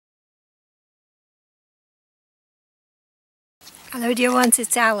Hello dear ones,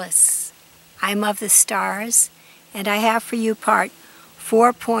 it's Alice. I'm of the stars, and I have for you part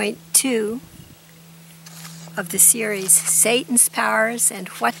 4.2 of the series Satan's Powers and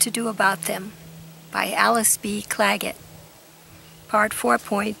What to Do About Them by Alice B. Clagett. Part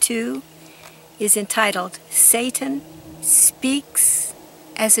 4.2 is entitled Satan Speaks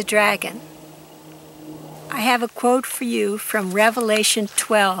as a Dragon. I have a quote for you from Revelation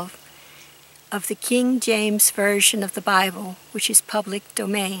 12 of the King James Version of the Bible, which is public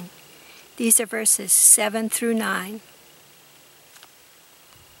domain. These are verses 7 through 9.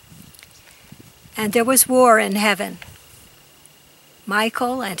 And there was war in heaven.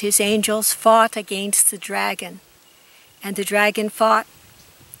 Michael and his angels fought against the dragon, and the dragon fought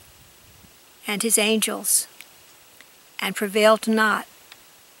and his angels, and prevailed not.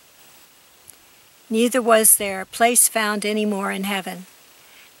 Neither was there a place found any more in heaven.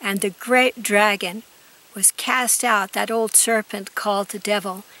 And the great dragon was cast out, that old serpent called the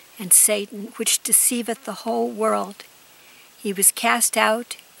devil and Satan, which deceiveth the whole world. He was cast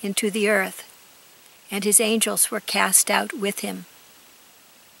out into the earth, and his angels were cast out with him.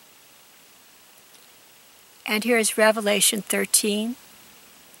 And here is Revelation 13,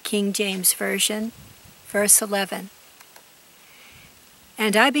 King James Version, verse 11.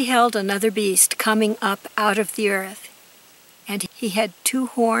 And I beheld another beast coming up out of the earth, and he had 2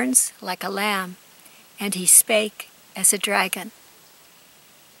 horns like a lamb, and he spake as a dragon.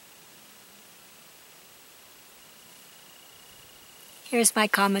 Here's my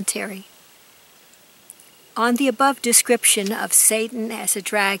commentary. On the above description of Satan as a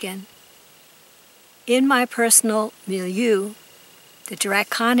dragon, in my personal milieu, the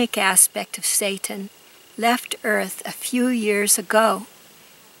draconic aspect of Satan left Earth a few years ago,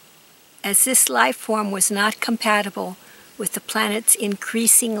 as this life form was not compatible with the planet's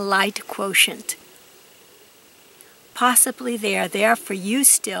increasing light quotient. Possibly they are there for you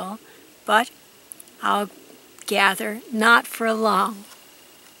still, but I'll gather not for long.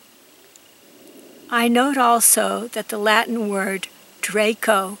 I note also that the Latin word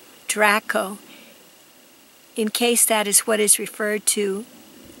Draco, in case that is what is referred to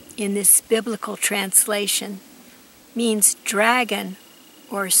in this biblical translation, means dragon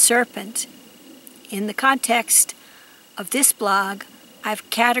or serpent. In the context of this blog, I've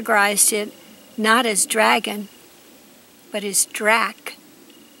categorized it not as dragon, but as drac,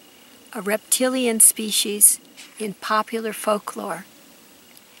 a reptilian species in popular folklore.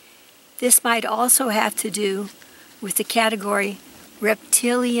 This might also have to do with the category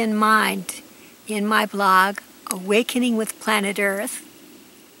reptilian mind in my blog, Awakening with Planet Earth,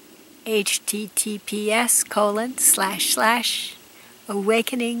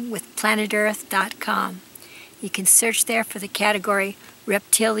 https://awakeningwithplanetearth.com. You can search there for the category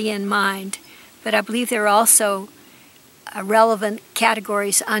reptilian mind, but I believe there are also relevant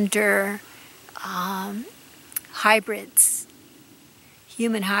categories under hybrids,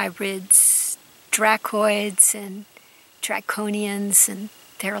 human hybrids, dracoids, and draconians, and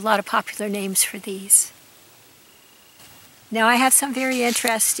there are a lot of popular names for these. Now I have some very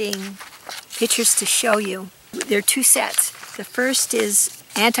interesting pictures to show you. There are 2 sets. The first is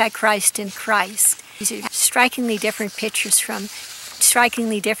Antichrist and Christ. These are strikingly different pictures from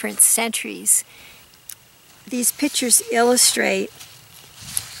strikingly different centuries. These pictures illustrate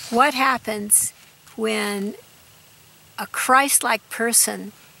what happens when a Christ-like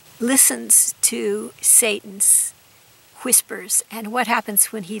person listens to Satan's whispers, and what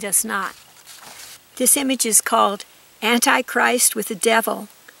happens when he does not. This image is called Antichrist with the Devil,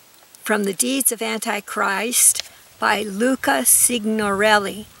 from the Deeds of Antichrist by Luca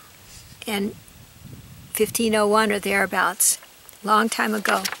Signorelli in 1501 or thereabouts, long time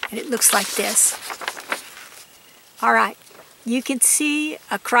ago, and it looks like this. All right, you can see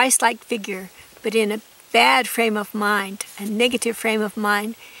a Christ-like figure, but in a bad frame of mind, a negative frame of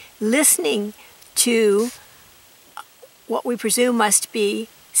mind, listening to what we presume must be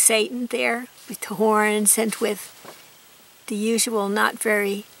Satan there with the horns and with the usual not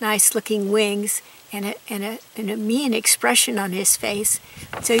very nice-looking wings and a mean expression on his face.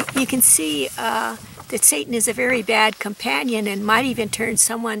 So you can see that Satan is a very bad companion and might even turn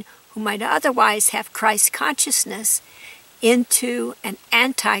someone who might otherwise have Christ consciousness into an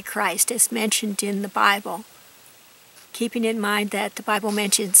antichrist, as mentioned in the Bible. Keeping in mind that the Bible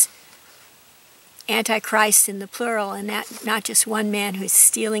mentions antichrist in the plural and not just one man who's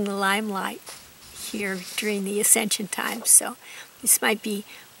stealing the limelight here during the ascension times. So this might be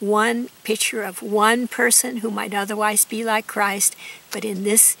one picture of one person who might otherwise be like Christ, but in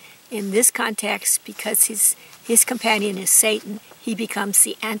this context, because his companion is Satan, he becomes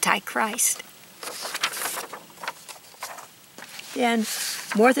the Antichrist. Then,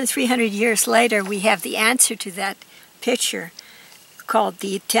 more than 300 years later, we have the answer to that picture called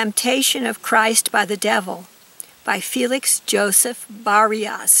The Temptation of Christ by the Devil by Felix Joseph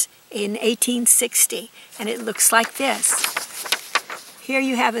Barrias in 1860. And it looks like this. Here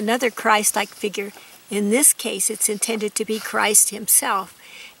you have another Christ-like figure. In this case, it's intended to be Christ himself.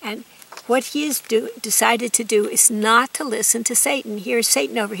 And what he has decided to do is not to listen to Satan. Here's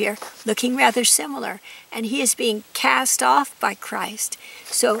Satan over here, looking rather similar. And he is being cast off by Christ.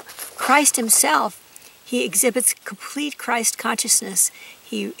 So Christ himself, he exhibits complete Christ consciousness.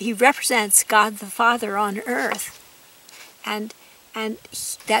 He represents God the Father on earth. And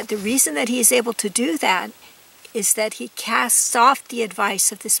that the reason that he is able to do that is that he casts off the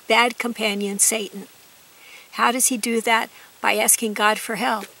advice of this bad companion, Satan. How does he do that? By asking God for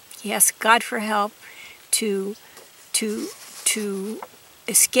help. He asks God for help to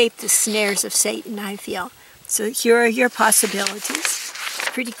escape the snares of Satan, I feel. So here are your possibilities.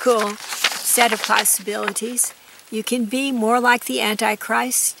 Pretty cool set of possibilities. You can be more like the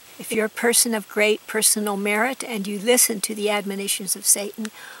Antichrist if you're a person of great personal merit and you listen to the admonitions of Satan,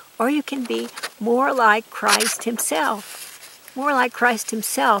 or you can be more like Christ himself. More like Christ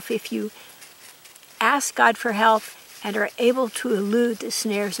himself if you ask God for help and are able to elude the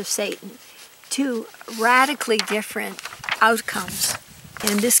snares of Satan. Two radically different outcomes.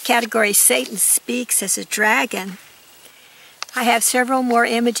 In this category, Satan speaks as a dragon. I have several more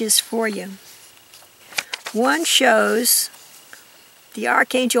images for you. One shows the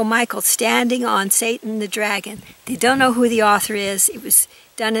Archangel Michael standing on Satan the dragon. They don't know who the author is. It was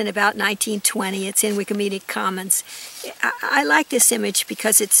done in about 1920. It's in Wikimedia Commons. I like this image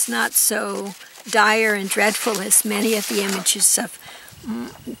because it's not so dire and dreadful as many of the images of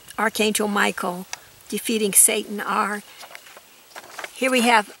Archangel Michael defeating Satan are. Here we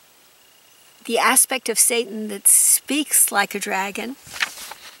have the aspect of Satan that speaks like a dragon.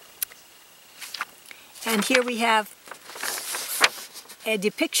 And here we have a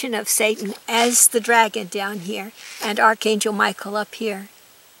depiction of Satan as the dragon down here and Archangel Michael up here.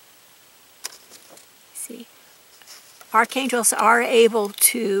 See, archangels are able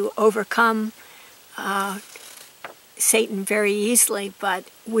to overcome Satan very easily, but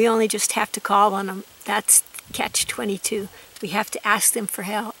we only just have to call on them. That's catch-22. We have to ask them for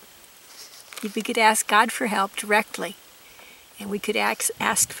help. We could ask God for help directly, and we could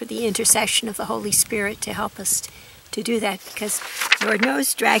ask for the intercession of the Holy Spirit to help us to do that, because Lord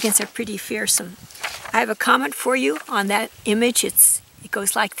knows dragons are pretty fearsome. I have a comment for you on that image. It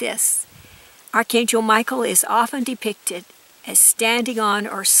goes like this. Archangel Michael is often depicted as standing on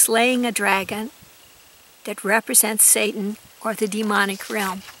or slaying a dragon that represents Satan or the demonic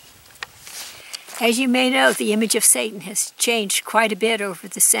realm. As you may know, the image of Satan has changed quite a bit over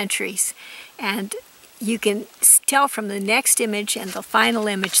the centuries, and you can tell from the next image and the final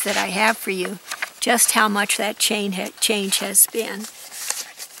image that I have for you just how much that change has been.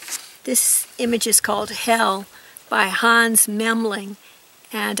 This image is called Hell by Hans Memling,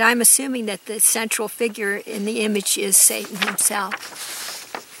 and I'm assuming that the central figure in the image is Satan himself.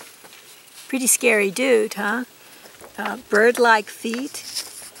 Pretty scary dude, huh? Bird-like feet,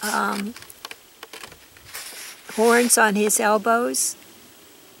 horns on his elbows,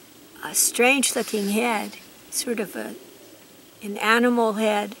 a strange-looking head, sort of an animal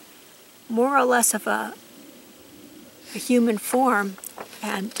head, more or less of a human form,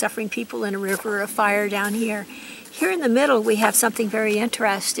 and suffering people in a river of fire down here. Here in the middle we have something very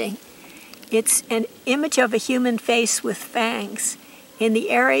interesting. It's an image of a human face with fangs. In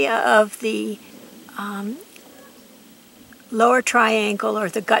the area of the lower triangle, or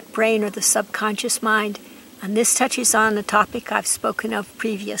the gut brain, or the subconscious mind, and this touches on a topic I've spoken of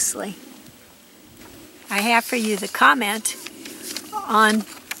previously. I have for you the comment on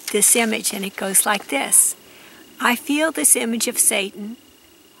this image, and it goes like this. I feel this image of Satan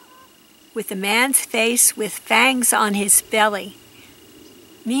with a man's face with fangs on his belly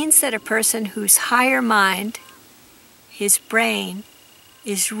means that a person whose higher mind, his brain,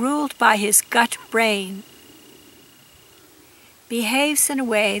 is ruled by his gut brain behaves in a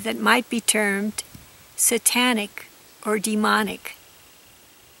way that might be termed satanic or demonic.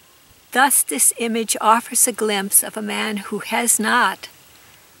 Thus this image offers a glimpse of a man who has not,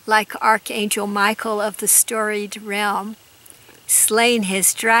 like Archangel Michael of the storied realm, slain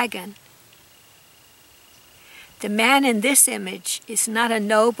his dragon. The man in this image is not a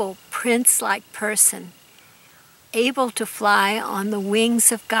noble, prince-like person, able to fly on the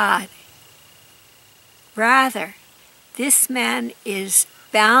wings of God. Rather, this man is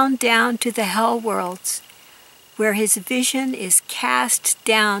bound down to the hell worlds, where his vision is cast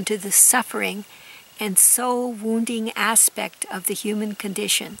down to the suffering and soul-wounding aspect of the human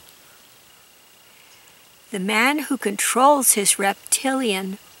condition. The man who controls his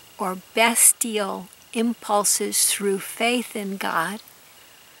reptilian or bestial impulses through faith in God,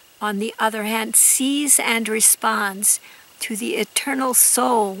 on the other hand, sees and responds to the eternal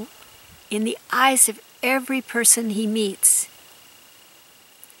soul in the eyes of every person he meets.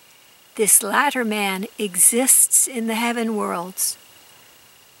 This latter man exists in the heaven worlds,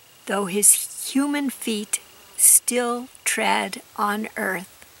 though his human feet still tread on earth.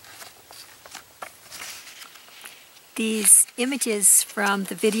 These images from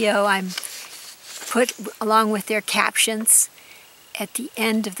the video I'm put along with their captions at the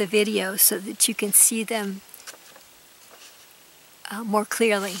end of the video so that you can see them more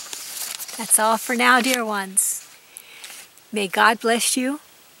clearly. That's all for now, dear ones. May God bless you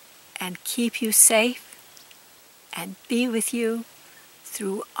and keep you safe and be with you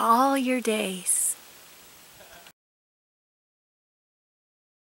through all your days.